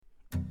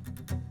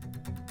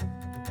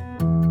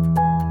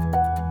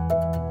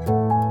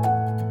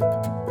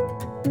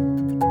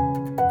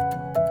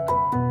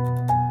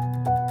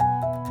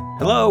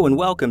Hello and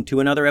welcome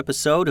to another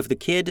episode of the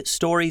Kid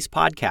Stories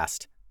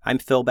Podcast. I'm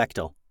Phil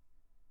Bechtel.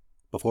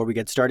 Before we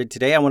get started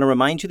today, I want to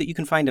remind you that you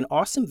can find an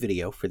awesome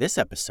video for this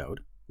episode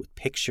with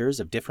pictures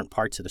of different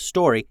parts of the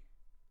story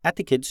at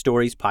the Kid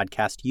Stories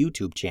Podcast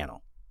YouTube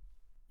channel.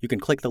 You can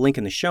click the link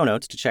in the show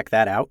notes to check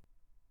that out.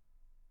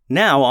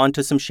 Now on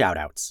to some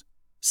shout-outs.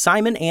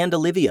 Simon and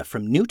Olivia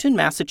from Newton,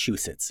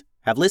 Massachusetts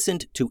have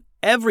listened to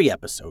every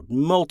episode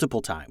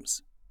multiple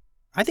times.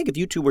 I think if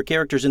you two were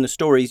characters in the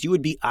stories, you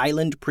would be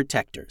island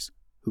protectors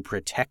who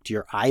protect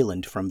your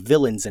island from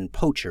villains and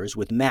poachers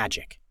with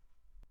magic.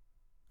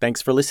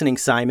 Thanks for listening,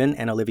 Simon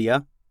and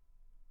Olivia.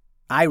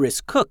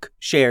 Iris Cook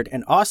shared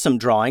an awesome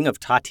drawing of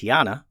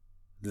Tatiana.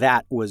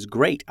 That was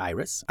great,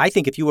 Iris. I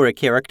think if you were a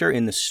character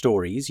in the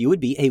stories, you would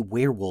be a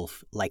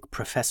werewolf like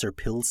Professor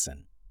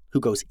Pilson, who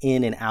goes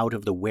in and out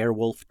of the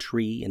werewolf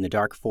tree in the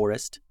dark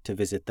forest to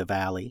visit the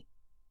valley.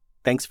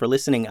 Thanks for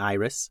listening,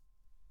 Iris.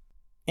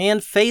 And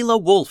Fela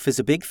Wolf is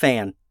a big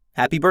fan.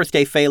 Happy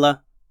birthday,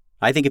 Fela.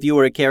 I think if you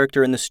were a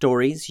character in the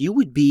stories, you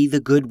would be the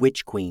good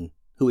witch queen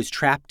who is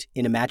trapped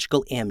in a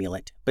magical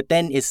amulet, but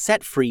then is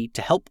set free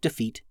to help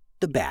defeat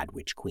the bad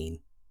witch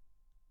queen.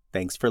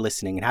 Thanks for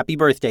listening, and happy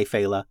birthday,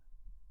 Fela.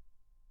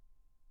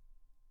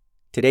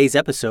 Today's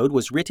episode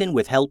was written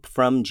with help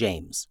from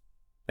James.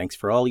 Thanks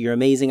for all your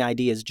amazing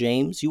ideas,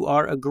 James. You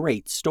are a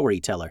great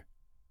storyteller.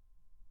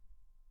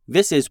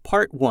 This is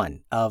part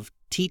 1 of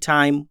Tea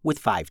Time with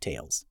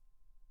Fivetails.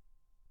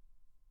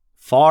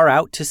 Far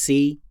out to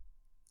sea,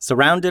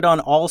 surrounded on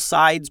all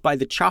sides by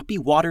the choppy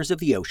waters of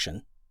the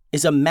ocean,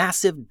 is a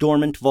massive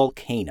dormant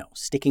volcano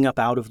sticking up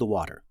out of the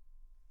water.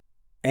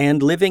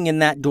 And living in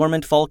that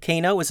dormant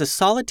volcano is a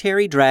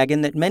solitary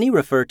dragon that many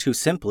refer to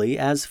simply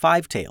as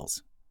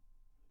Fivetails.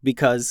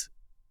 Because,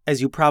 as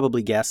you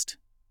probably guessed,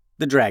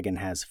 the dragon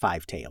has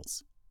 5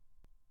 tails.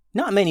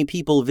 Not many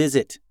people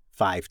visit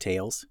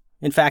Fivetails.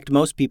 In fact,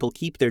 most people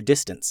keep their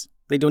distance.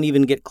 They don't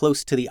even get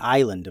close to the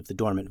island of the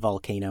dormant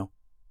volcano.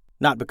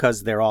 Not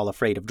because they're all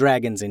afraid of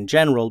dragons in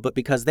general, but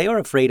because they are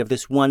afraid of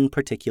this one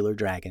particular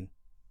dragon.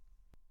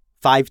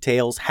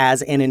 Fivetails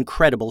has an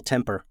incredible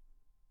temper.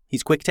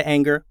 He's quick to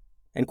anger,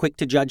 and quick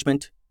to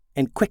judgment,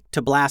 and quick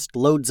to blast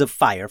loads of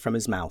fire from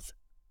his mouth.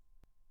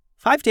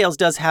 Fivetails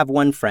does have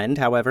one friend,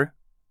 however,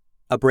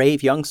 a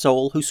brave young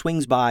soul who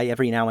swings by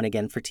every now and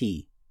again for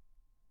tea.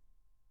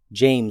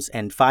 James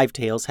and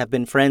Fivetails have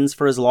been friends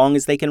for as long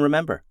as they can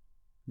remember,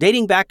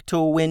 dating back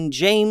to when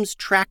James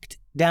tracked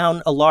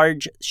down a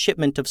large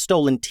shipment of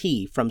stolen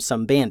tea from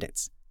some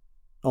bandits,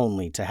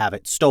 only to have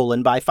it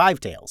stolen by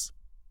Fivetails.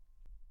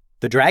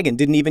 The dragon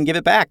didn't even give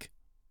it back.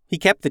 He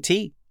kept the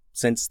tea,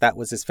 since that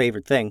was his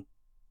favorite thing.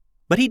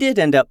 But he did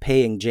end up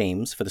paying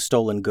James for the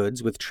stolen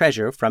goods with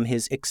treasure from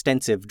his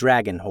extensive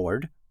dragon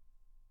hoard.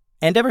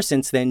 And ever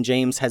since then,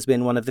 James has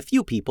been one of the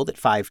few people that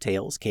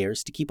Fivetails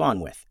cares to keep on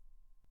with.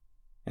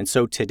 And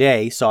so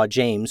today saw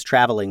James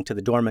traveling to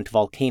the dormant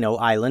volcano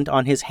island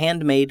on his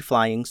handmade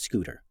flying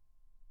scooter,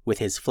 with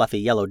his fluffy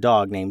yellow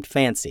dog named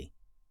Fancy.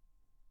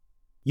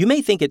 You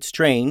may think it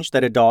strange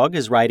that a dog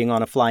is riding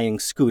on a flying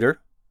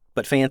scooter,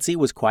 but Fancy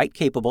was quite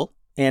capable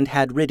and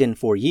had ridden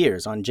for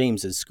years on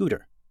James's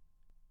scooter.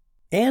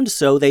 And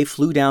so they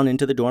flew down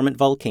into the dormant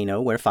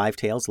volcano where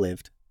Fivetails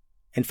lived,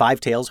 and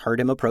Fivetails heard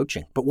him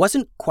approaching, but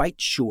wasn't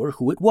quite sure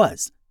who it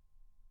was.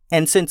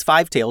 And since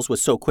Fivetails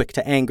was so quick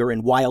to anger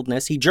and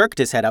wildness, he jerked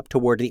his head up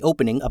toward the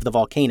opening of the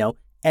volcano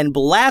and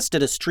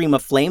blasted a stream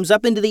of flames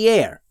up into the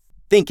air,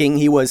 thinking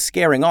he was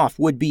scaring off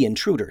would-be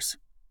intruders.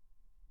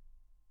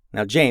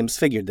 Now James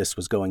figured this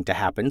was going to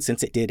happen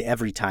since it did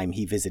every time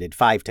he visited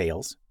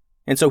Fivetails,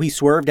 and so he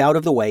swerved out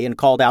of the way and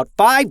called out,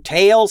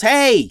 "Fivetails,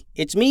 hey!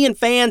 It's me and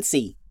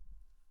Fancy!"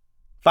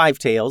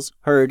 Fivetails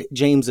heard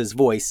James's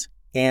voice,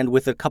 and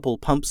with a couple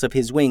pumps of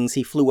his wings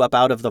he flew up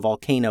out of the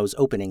volcano's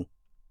opening.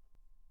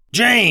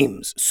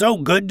 "James, so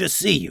good to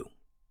see you,"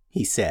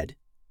 he said.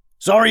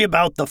 "Sorry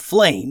about the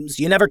flames.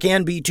 You never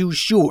can be too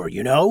sure,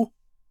 you know.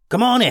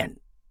 Come on in."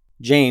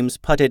 James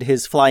putted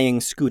his flying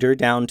scooter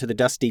down to the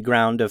dusty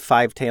ground of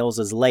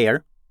Fivetails'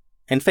 lair,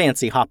 and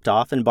Fancy hopped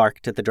off and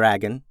barked at the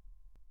dragon.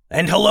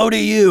 "And hello to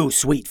you,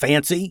 sweet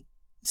Fancy,"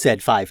 said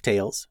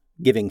Fivetails,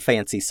 giving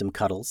Fancy some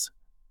cuddles.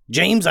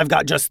 "James, I've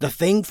got just the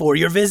thing for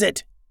your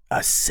visit.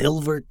 A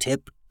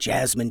silver-tip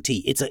jasmine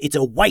tea. It's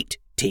a white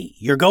tea.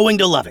 You're going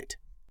to love it."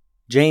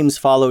 James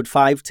followed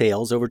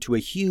Fivetails over to a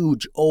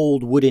huge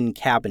old wooden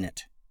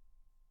cabinet.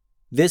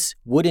 This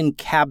wooden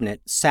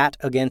cabinet sat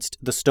against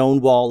the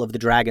stone wall of the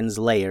dragon's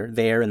lair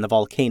there in the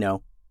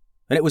volcano,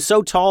 and it was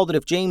so tall that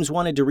if James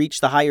wanted to reach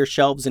the higher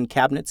shelves and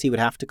cabinets, he would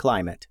have to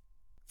climb it.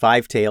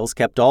 Fivetails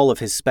kept all of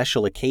his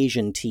special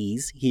occasion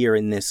teas here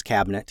in this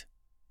cabinet.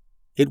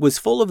 It was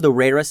full of the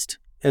rarest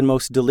and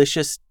most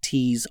delicious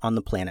teas on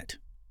the planet,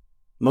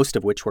 most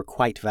of which were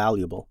quite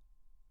valuable.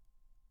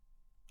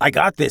 "I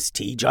got this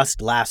tea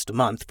just last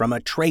month from a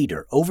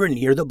trader over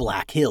near the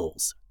Black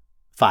Hills,"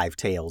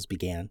 Fivetails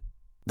began.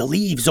 "The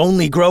leaves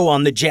only grow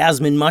on the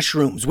jasmine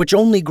mushrooms, which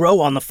only grow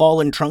on the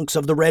fallen trunks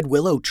of the red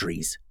willow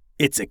trees.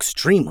 It's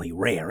extremely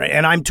rare,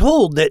 and I'm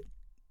told that—"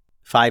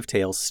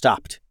 Fivetails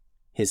stopped,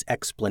 his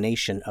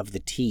explanation of the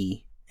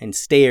tea and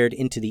stared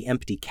into the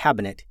empty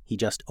cabinet he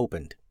just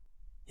opened.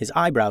 His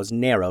eyebrows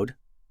narrowed,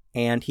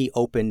 and he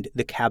opened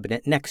the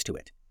cabinet next to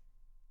it,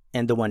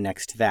 and the one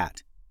next to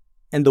that,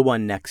 and the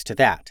one next to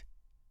that.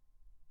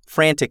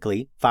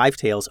 Frantically,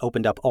 Fivetails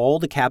opened up all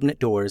the cabinet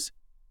doors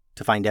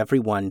to find every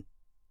one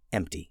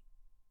empty.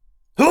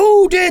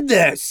 "Who did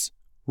this?"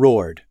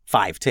 roared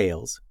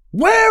Fivetails.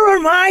 "Where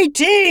are my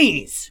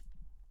teas?"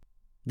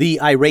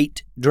 The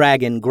irate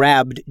dragon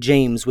grabbed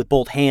James with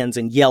both hands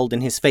and yelled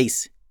in his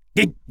face.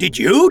 Did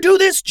you do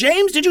this,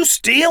 James? Did you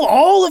steal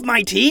all of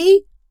my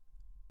tea?"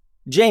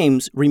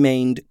 James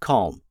remained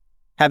calm,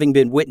 having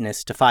been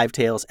witness to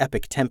Fivetails'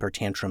 epic temper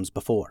tantrums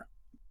before.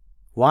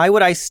 "Why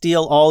would I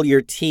steal all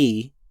your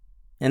tea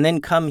and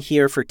then come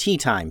here for tea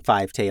time,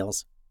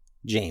 Fivetails?"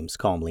 James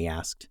calmly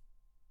asked.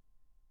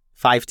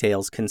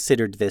 Fivetails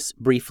considered this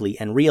briefly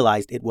and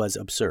realized it was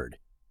absurd.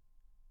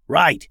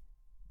 "Right.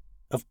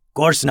 Of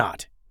course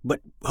not.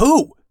 But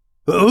who?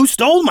 Who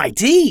stole my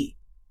tea?"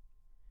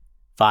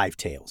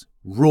 Fivetails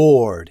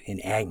roared in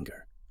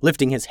anger,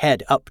 lifting his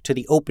head up to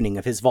the opening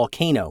of his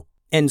volcano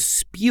and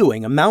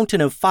spewing a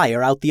mountain of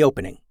fire out the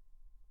opening.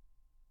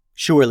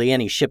 Surely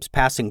any ships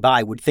passing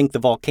by would think the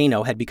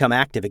volcano had become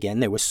active again.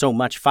 There was so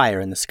much fire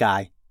in the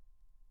sky.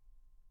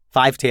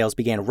 Fivetails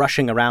began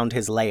rushing around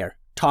his lair,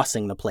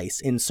 tossing the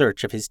place in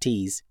search of his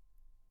teas.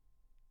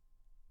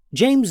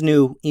 James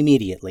knew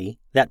immediately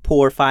that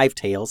poor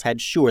Fivetails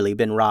had surely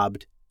been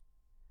robbed.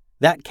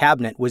 That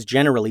cabinet was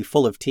generally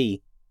full of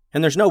tea,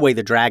 and there's no way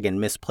the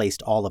dragon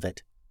misplaced all of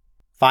it.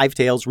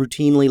 Fivetails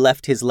routinely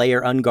left his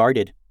lair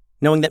unguarded,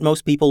 knowing that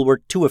most people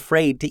were too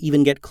afraid to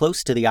even get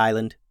close to the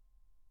island.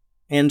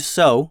 And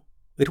so,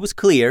 it was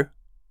clear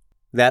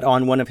that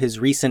on one of his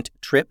recent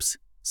trips,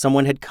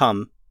 someone had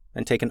come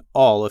and taken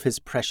all of his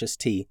precious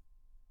tea.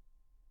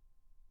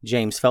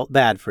 James felt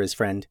bad for his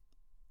friend.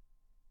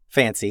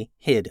 Fancy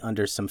hid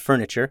under some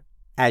furniture,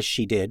 as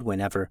she did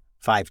whenever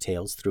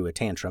Fivetails threw a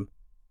tantrum.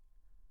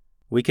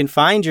 "We can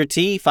find your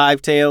tea,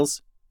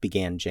 Fivetails,"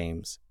 began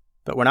James,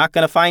 "but we're not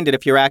going to find it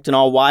if you're acting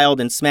all wild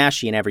and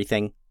smashy and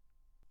everything."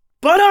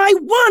 "But I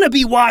want to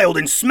be wild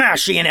and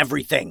smashy and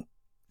everything,"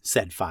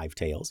 said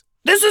Fivetails.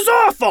 "This is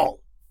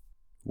awful!"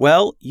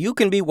 "Well, you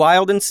can be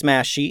wild and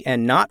smashy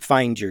and not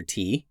find your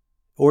tea,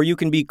 or you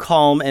can be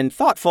calm and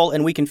thoughtful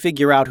and we can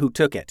figure out who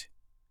took it."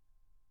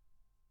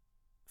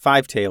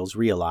 Fivetails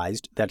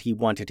realized that he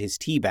wanted his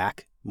tea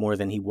back more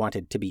than he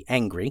wanted to be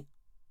angry,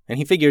 and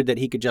he figured that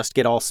he could just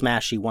get all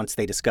smashy once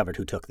they discovered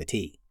who took the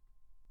tea.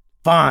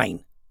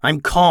 "Fine. I'm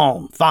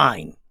calm.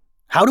 Fine.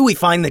 How do we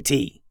find the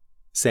tea?"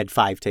 said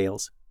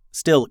Fivetails,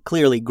 still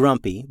clearly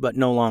grumpy but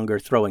no longer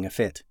throwing a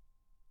fit.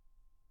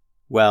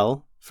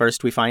 "Well,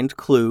 first we find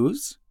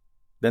clues,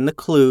 then the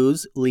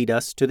clues lead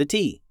us to the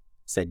tea,"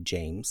 said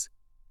James.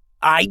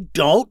 "I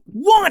don't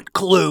want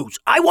clues.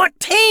 I want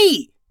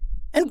tea.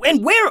 And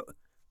where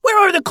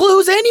are the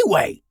clues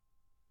anyway?"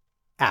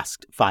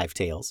 asked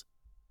Fivetails.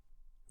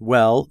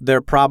 "Well,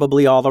 they're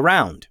probably all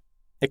around,"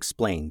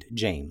 explained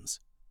James.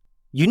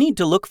 "You need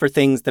to look for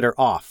things that are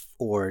off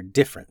or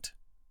different.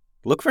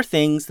 Look for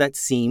things that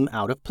seem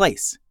out of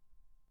place."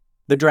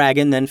 The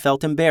dragon then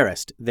felt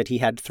embarrassed that he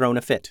had thrown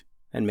a fit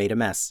and made a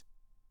mess,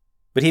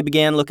 but he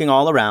began looking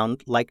all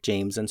around like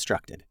James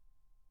instructed.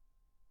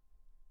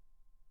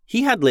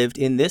 He had lived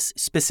in this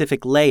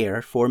specific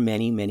lair for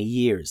many, many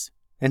years,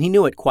 and he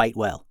knew it quite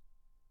well.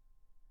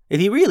 If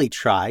he really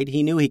tried,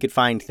 he knew he could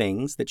find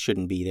things that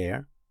shouldn't be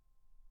there.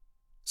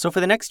 So for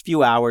the next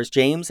few hours,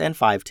 James and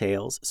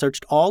Fivetails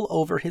searched all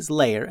over his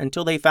lair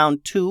until they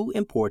found two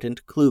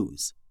important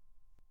clues.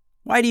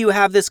 "Why do you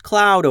have this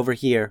cloud over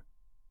here?"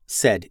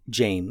 said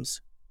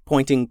James,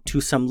 pointing to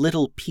some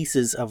little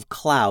pieces of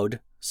cloud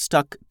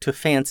stuck to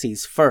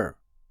Fancy's fur.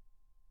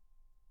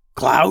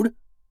 "Cloud?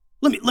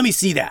 Let me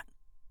see that."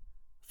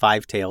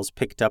 Fivetails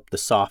picked up the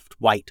soft,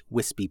 white,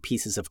 wispy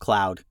pieces of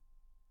cloud.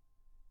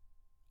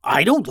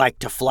 "I don't like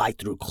to fly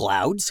through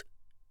clouds.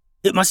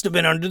 It must have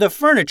been under the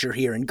furniture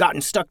here and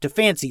gotten stuck to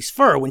Fancy's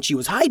fur when she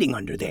was hiding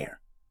under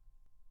there."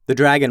 The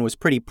dragon was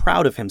pretty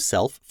proud of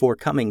himself for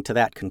coming to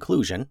that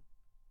conclusion,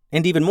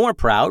 and even more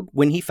proud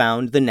when he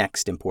found the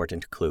next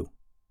important clue.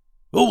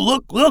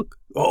 "Oh, look,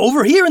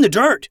 over here in the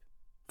dirt."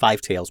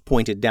 Fivetails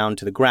pointed down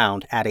to the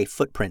ground at a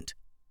footprint.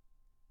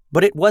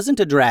 But it wasn't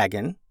a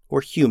dragon or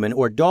human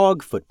or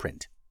dog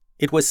footprint.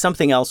 It was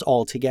something else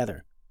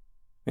altogether,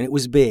 and it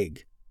was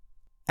big.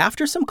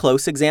 After some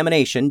close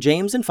examination,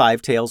 James and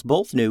Fivetails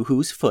both knew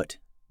whose foot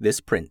this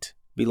print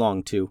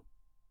belonged to.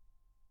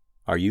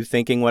 "Are you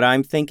thinking what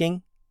I'm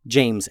thinking?"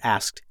 James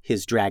asked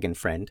his dragon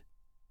friend.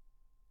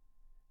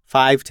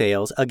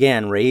 Fivetails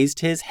again raised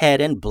his head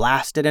and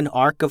blasted an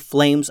arc of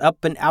flames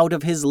up and out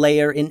of his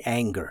lair in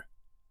anger.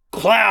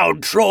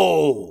 "Cloud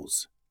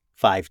trolls,"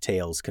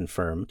 Fivetails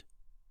confirmed.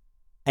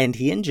 And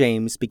he and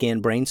James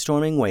began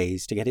brainstorming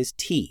ways to get his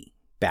tea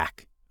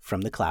back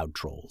from the cloud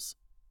trolls.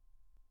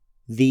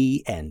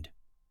 The end.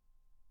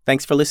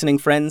 Thanks for listening,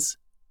 friends.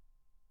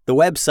 The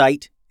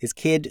website is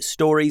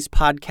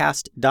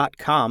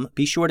kidstoriespodcast.com.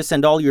 Be sure to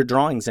send all your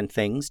drawings and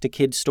things to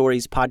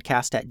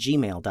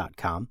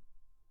kidstoriespodcast@gmail.com.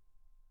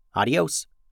 Adios.